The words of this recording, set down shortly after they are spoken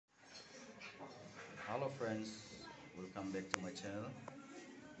friends, welcome back to my channel.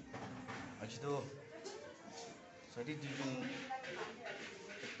 आज तो side डिजन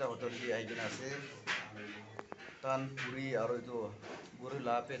एकटा होटल की आई गना से तान पूरी और तो पूरी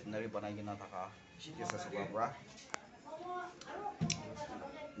लापेट नरी बनाई गना था शिके सा सुबह बरा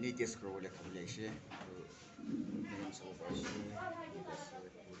नीटेस करो ले खबले से मेन सब बसी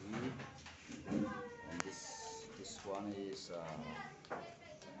पूरी and this one is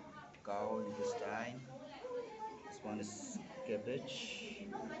cow intestine. This one is cabbage.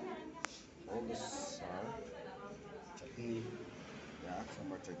 All this are chutney. Yeah, some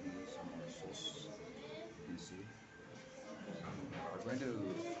more chutney, some more sauce. You can see.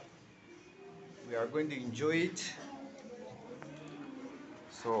 We are going to enjoy it.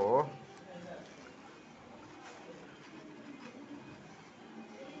 So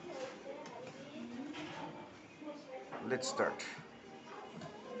let's start.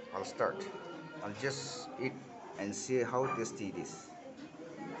 I'll start. I'll just eat and see how tasty it is.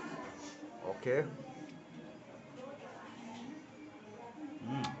 Okay.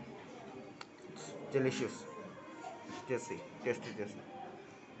 It's delicious. It's tasty. Tasty, tasty.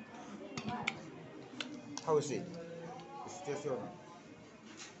 How is it? It's tasty or not?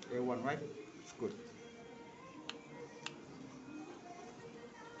 A1, right? It's good.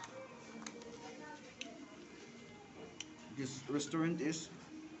 This restaurant is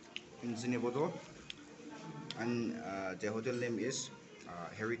in Zinebodo, and the hotel name is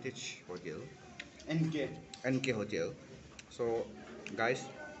Heritage Hotel. NK Hotel. So, guys,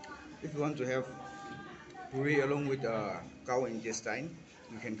 if you want to have puri along with cow intestine,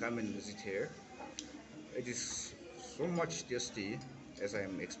 you can come and visit here. It is so much tasty as I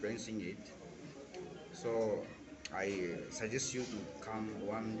am experiencing it. So, I suggest you to come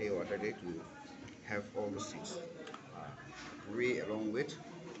one day or other day to have all those things. Puri along with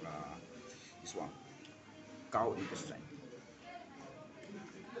uh, this one, cow intestine.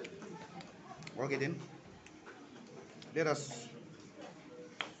 Okay then, let us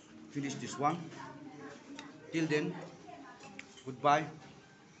finish this one. Till then, goodbye.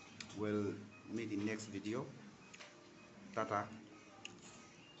 We'll meet in next video. Tata.